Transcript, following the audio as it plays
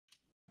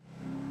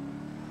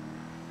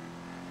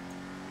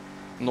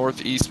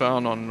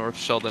northeastbound on North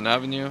Sheldon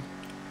Avenue.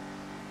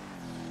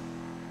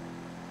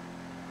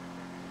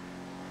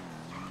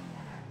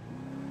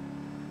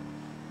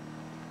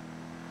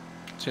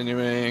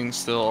 Continuing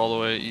still all the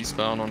way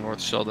eastbound on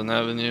North Sheldon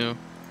Avenue.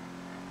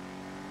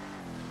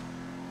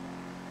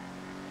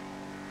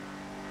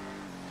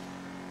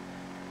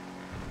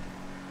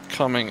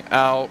 Coming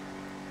out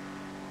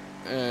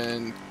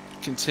and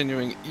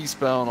continuing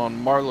eastbound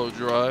on Marlowe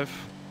Drive.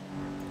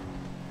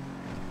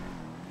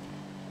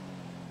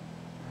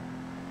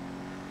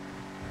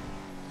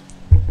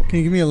 Can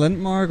you give me a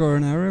landmark or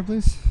an area,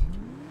 please?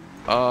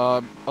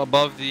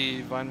 Above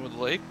the Vinewood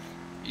Lake,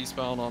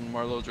 eastbound on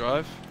Marlowe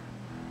Drive.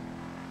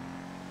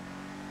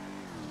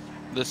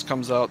 This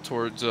comes out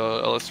towards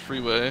Ellis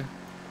Freeway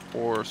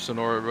or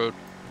Sonora Road,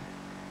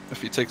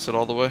 if he takes it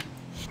all the way.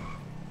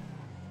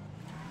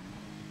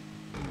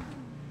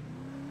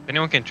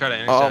 Anyone can try to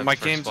intercept. Oh, my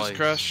game just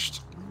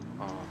crashed.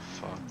 Oh,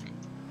 fuck.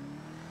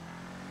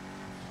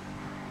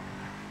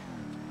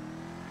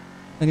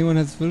 Anyone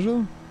has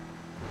visual?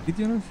 Did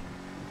you know?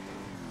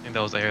 I think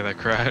that was air that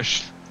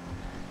crashed.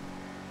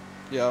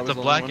 Yeah, it's a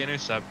black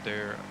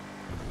interceptor,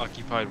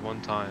 occupied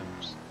 1 time.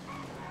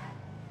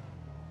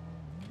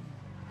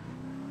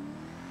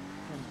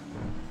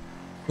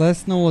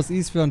 Last snow was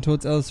eastbound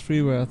towards Ellis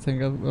Freeway, I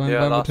think.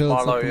 Yeah, that's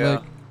Marlowe,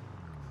 yeah.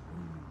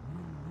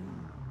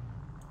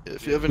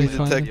 If you have any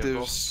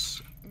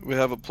detectives, we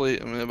have a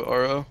plate and we have an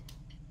RO.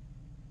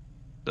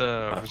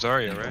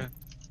 Rosario, right?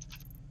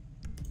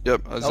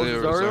 Yep, Isaiah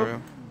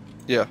Rosario.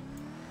 Yeah.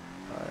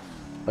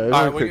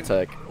 Alright,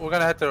 we're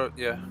gonna head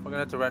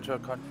to Rancho,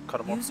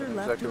 cut him off. User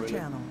left your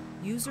channel.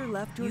 User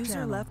left your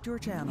channel. User left your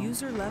channel.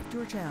 User left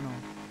your channel.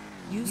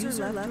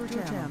 User left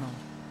your channel.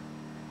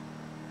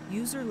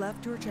 User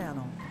left your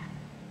channel.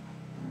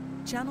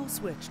 Channel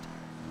switched.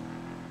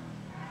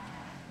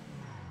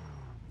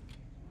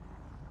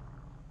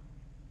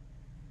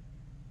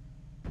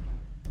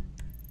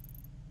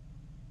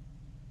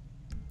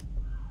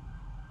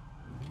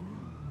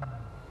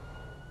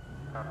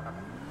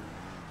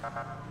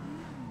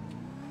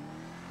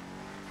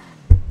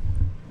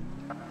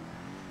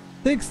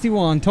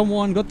 Tom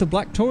 1 got the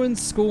Black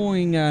Torrents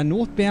going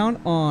northbound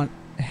on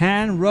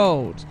Han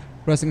Road.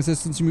 Pressing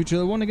assistance to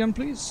mutual 1 again,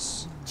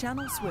 please.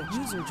 Channel switch.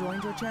 User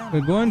joined your channel.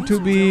 We're going to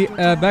be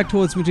back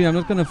towards mutual. I'm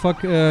not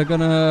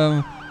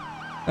gonna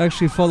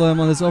actually follow him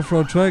on this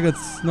off-road track.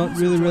 It's not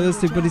really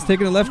realistic, but he's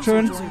taking a left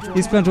turn.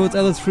 He's been towards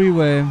Ellis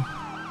Freeway.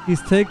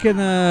 He's taken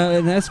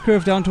an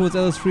S-curve down towards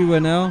Ellis Freeway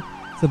now.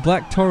 It's the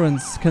Black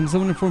Torrents. Can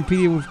someone inform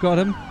PD we've got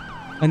him?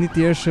 I need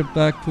the airship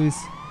back, please.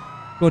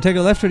 Go take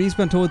a left turn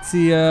eastbound towards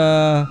the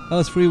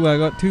Ellis Freeway. I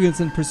got 2 units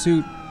in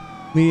pursuit.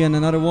 Me and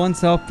another one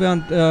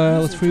southbound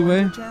Ellis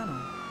Freeway.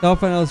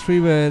 Southbound Ellis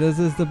Freeway. This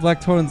is the Black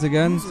Torrents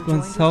again. It's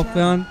going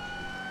southbound.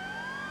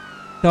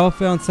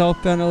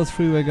 Southbound Ellis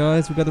Freeway,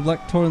 guys. We got the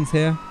Black Torrents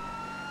here.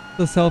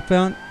 Still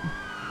southbound.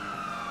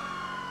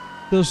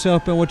 Still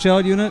southbound. Watch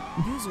out, unit.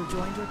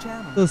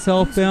 Still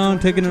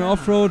southbound. Taking an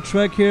off-road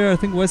track here. I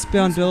think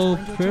westbound Del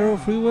Perro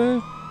Freeway.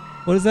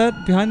 What is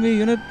that? Behind me,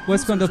 unit?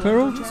 Westbound Del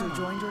Perro?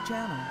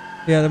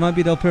 Yeah, there might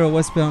be Del Perro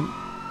westbound.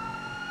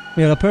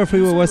 Yeah, Del Perro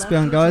Freeway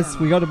westbound, guys.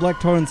 We got the Black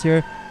Torrents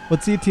here.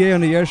 What's ETA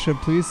on the airship,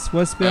 please?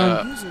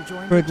 Westbound,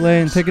 Brick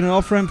Lane. Taking an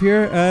off-ramp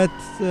here at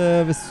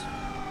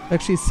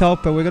actually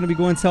southbound. We're going to be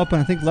going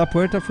southbound, I think La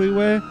Puerta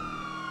Freeway.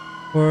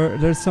 Or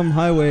there's some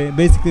highway,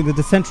 basically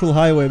the central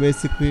highway,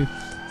 basically.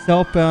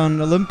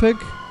 Southbound Olympic.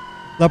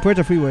 La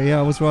Puerta Freeway, yeah,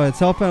 I was right.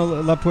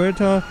 Southbound La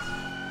Puerta.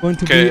 Going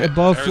to be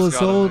above Full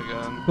Assault.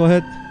 Go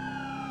ahead.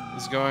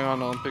 He's going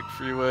on Olympic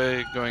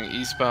Freeway, going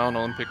eastbound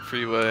Olympic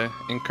Freeway,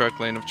 incorrect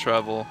lane of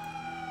travel.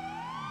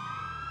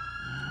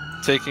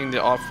 Taking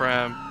the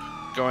off-ramp,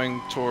 going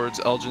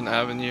towards Elgin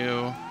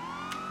Avenue,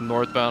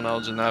 northbound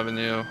Elgin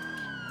Avenue,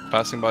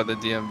 passing by the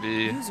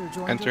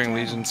DMV, entering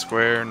Legion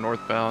Square,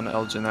 northbound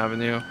Elgin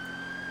Avenue.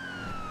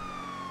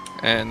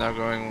 And now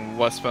going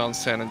westbound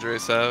San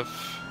Andreas Ave,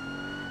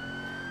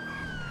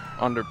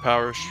 under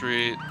Power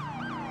Street,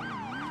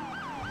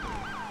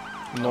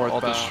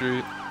 northbound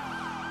Street.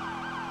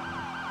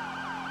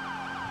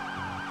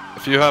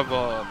 If you have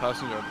a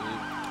passenger, I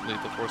believe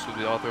lethal force would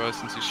be authorized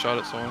since he shot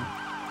at someone.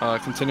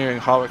 Continuing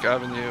Hawick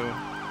Avenue,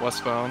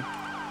 westbound.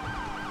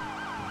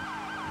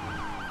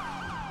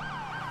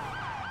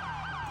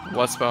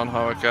 Westbound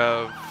Hawick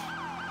Ave.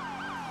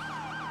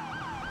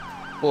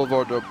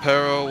 Boulevard del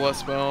Perro,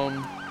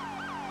 westbound.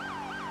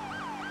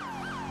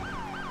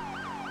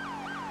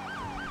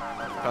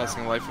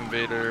 Passing Life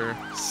Invader,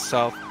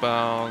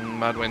 southbound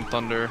Mad Wayne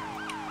Thunder.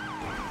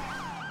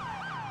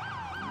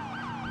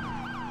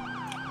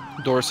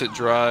 Dorset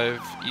Drive,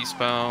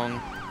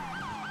 eastbound,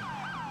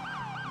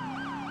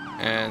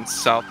 and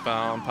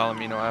southbound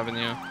Palomino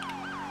Avenue.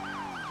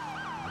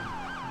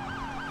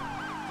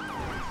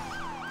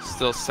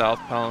 Still south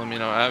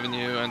Palomino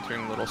Avenue,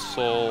 entering Little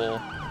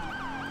Seoul,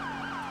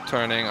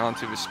 turning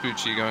onto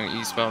Vespucci, going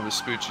eastbound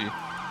Vespucci.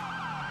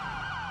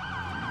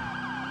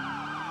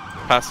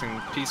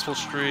 Passing Peaceful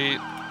Street.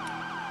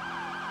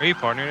 Are you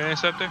partnering an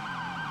interceptor?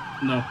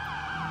 No.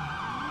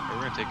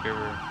 We're gonna take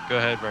over. Go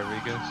ahead,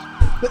 Rodriguez.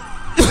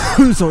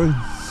 Sorry.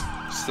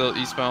 Still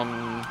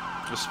eastbound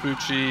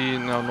Vespucci,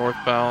 now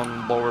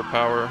northbound lower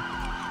power.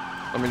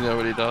 Let me know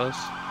what he does.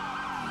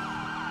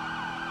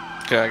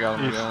 Okay, I got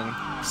him again.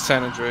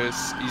 San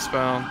Andreas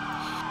eastbound.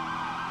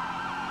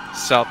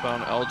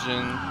 Southbound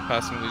Elgin,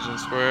 passing Legion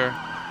Square.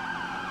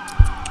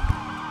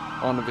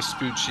 On to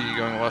Vespucci,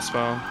 going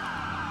westbound.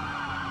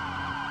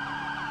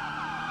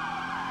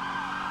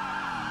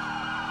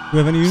 Do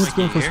we have any units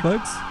going for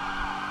spikes?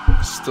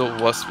 Still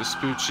west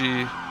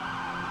Vespucci.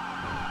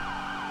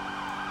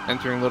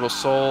 Entering Little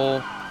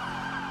Seoul.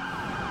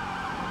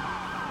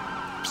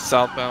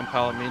 Southbound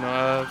Palomino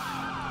Ave.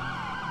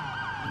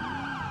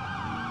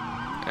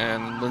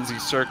 And Lindsay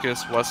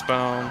Circus,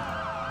 westbound.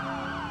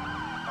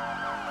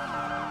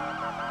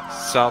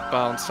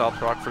 Southbound South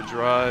Rockford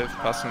Drive,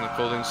 passing the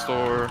clothing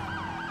store.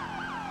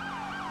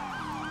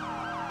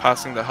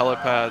 Passing the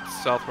helipad,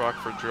 South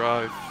Rockford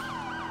Drive.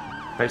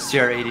 Type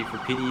CR80 for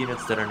PD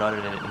units that are not in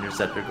an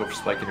interceptor, go for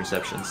spike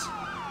interceptions.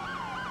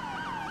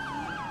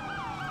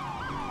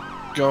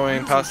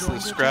 Going past the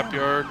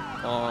scrapyard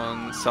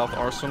on South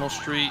Arsenal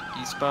Street,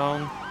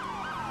 eastbound.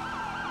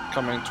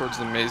 Coming towards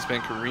the Maze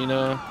Bank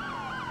Arena.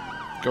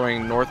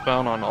 Going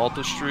northbound on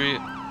Alta Street.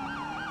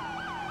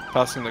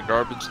 Passing the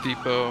garbage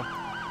depot.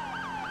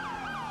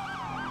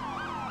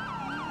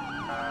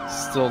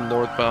 Still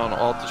northbound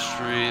Alta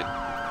Street.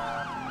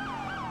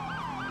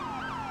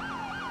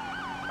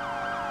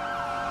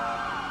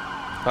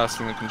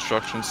 Passing the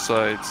construction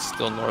site,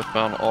 still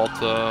northbound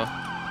Alta.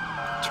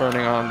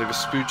 Turning on to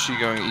Vespucci,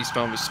 going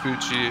eastbound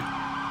Vespucci.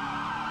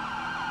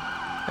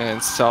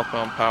 And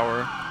southbound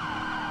Power.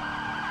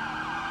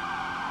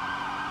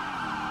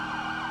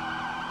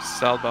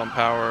 Southbound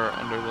Power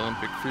under the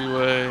Olympic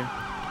Freeway.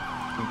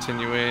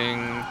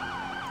 Continuing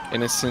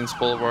Innocence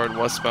Boulevard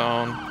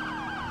westbound.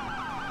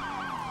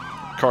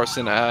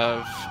 Carson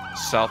Ave,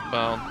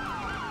 southbound.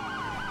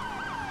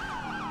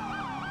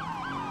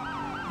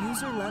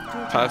 User left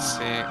your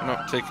Passing,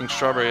 no, taking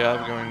Strawberry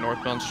Ave, going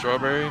northbound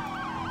Strawberry.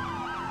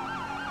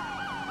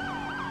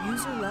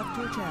 User left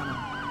your channel.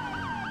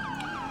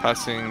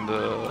 Passing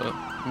the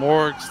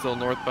morgue, still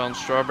northbound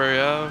Strawberry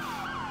Ave.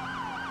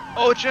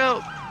 Oh,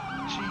 chill!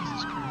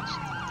 Jesus Christ.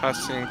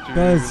 Passing through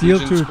Guys,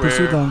 yield Legion to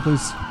pursuit Square, line,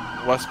 please.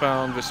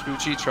 westbound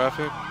Vespucci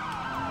traffic.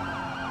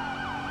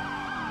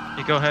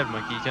 You go ahead,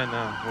 Mikey. You can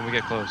now, when we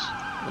get close.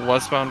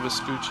 Westbound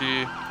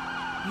Vespucci.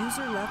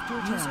 User left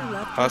your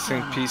channel.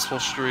 Passing Peaceful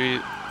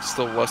Street,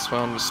 still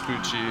westbound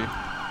Vespucci.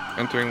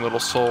 Entering Little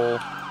Seoul.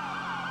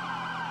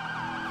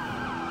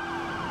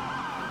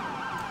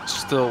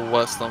 Still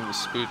west on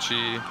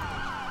Vespucci.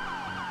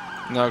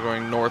 Now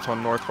going north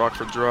on North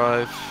Rockford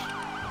Drive.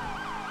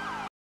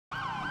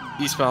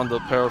 Eastbound Del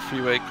Perro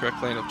Freeway,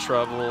 correct lane of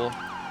travel.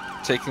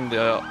 Taking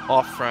the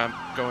off-ramp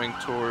going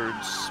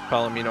towards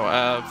Palomino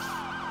Ave.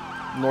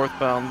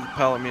 Northbound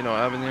Palomino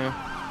Avenue.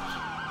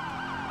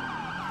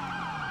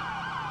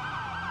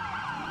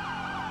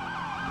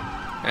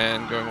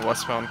 And going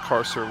westbound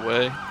Carcer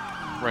Way,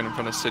 right in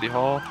front of City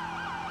Hall.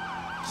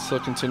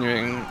 Still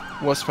continuing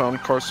westbound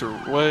Carcer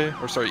Way,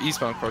 or sorry,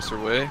 eastbound Carcer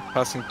Way,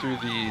 passing through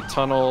the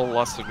tunnel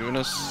Las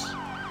Lagunas.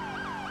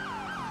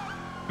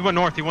 He went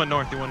north, he went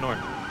north, he went north.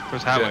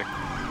 Towards Hawick.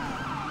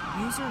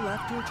 User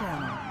left your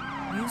channel.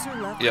 User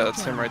left Yeah,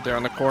 that's him right there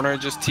on the corner.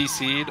 Just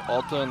TC'd,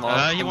 Alta and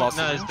Las he went,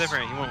 no, it's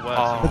different. He went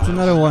west. That's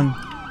another one.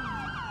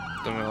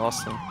 Then we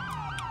lost him.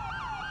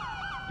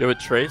 You have a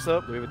trace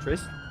up? Do we have a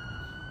trace? No,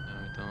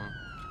 I don't.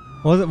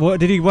 Was it? What,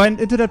 did he went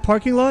into that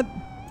parking lot?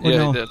 Or Yeah,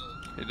 no? he did.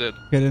 He did.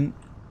 Get in.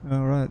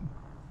 All right.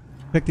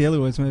 Pick the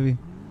alleyways, maybe.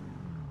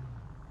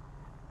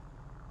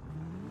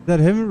 Is that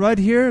him right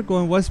here,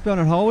 going westbound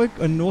on Hawick,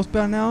 and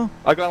northbound now?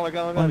 I got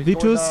him. On He's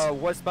Vitus?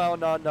 going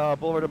westbound on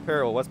Boulevard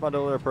Apparel. Westbound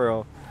Boulevard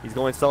Apparel. He's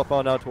going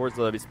southbound now towards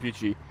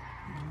Vespucci.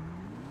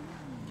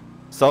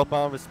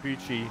 Southbound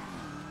Vespucci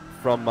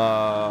from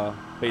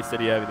Bay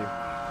City Avenue.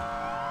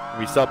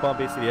 We southbound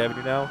Bay City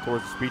Avenue now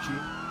towards Vespucci.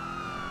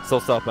 Still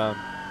southbound.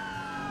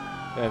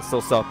 And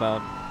still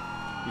southbound.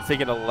 He's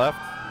taking a left.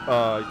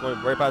 He's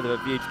going right by the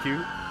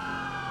VHQ.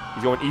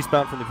 He's going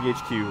eastbound from the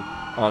VHQ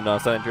on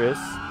San Andreas.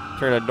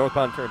 Turn a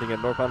northbound turn, taking a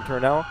northbound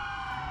turn now.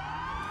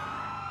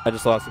 I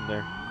just lost him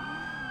there.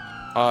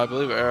 I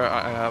believe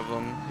I have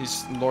him.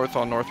 He's north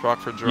on North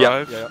Rockford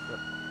Drive. Yeah.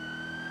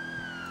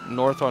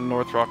 North on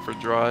North Rockford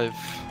Drive.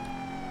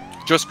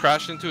 Just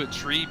crashed into a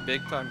tree,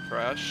 big time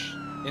crash.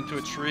 Into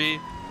a tree,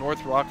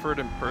 North Rockford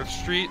and Perth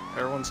Street.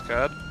 Everyone's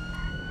CAD.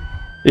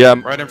 Yeah.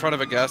 Right in front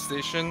of a gas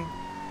station.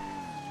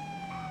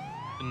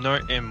 In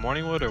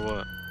Morningwood or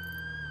what?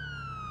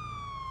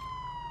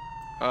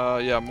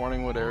 Yeah,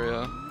 Morningwood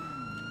area.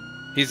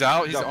 He's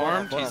out, he's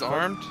armed, he's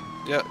armed.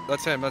 Yeah,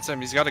 that's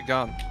him, He's got a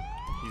gun.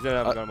 He doesn't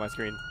have a gun on my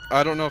screen.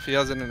 I don't know if he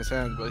has it in his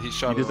hand, but he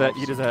shot it off.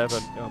 He doesn't have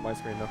it on my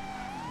screen though.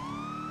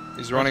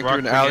 He's running through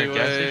an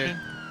alleyway.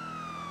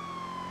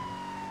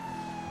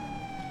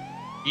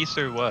 East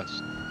or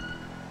west?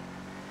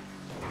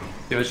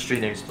 Give us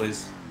street names,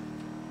 please.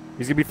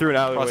 He's gonna be through an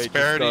alleyway.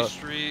 Prosperity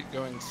Street,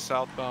 going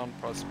southbound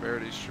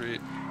Prosperity Street.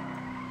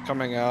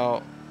 Coming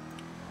out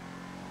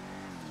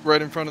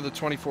Right in front of the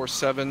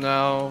 24/7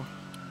 now.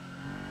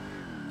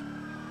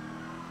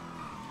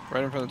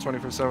 Right in front of the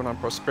 24/7 on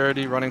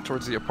Prosperity, running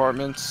towards the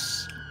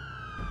apartments.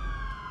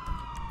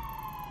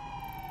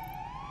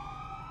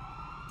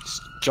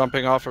 Just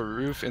jumping off a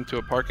roof into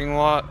a parking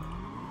lot.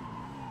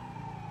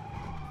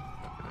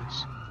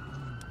 Nice.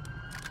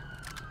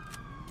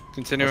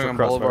 Continuing on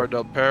Boulevard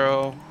Del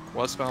Perro.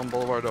 Westbound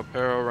Boulevard Del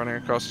Perro, running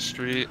across the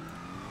street.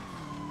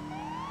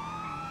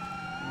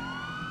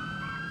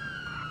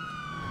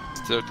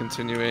 Still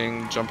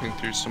continuing, jumping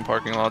through some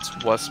parking lots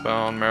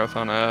westbound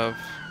Marathon Ave.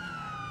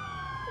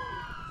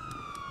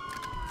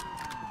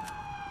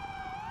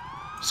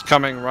 Just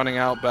coming, running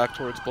out back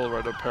towards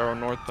Boulevard Del Perro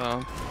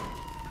northbound.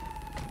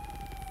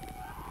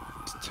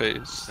 Just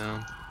tased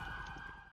down.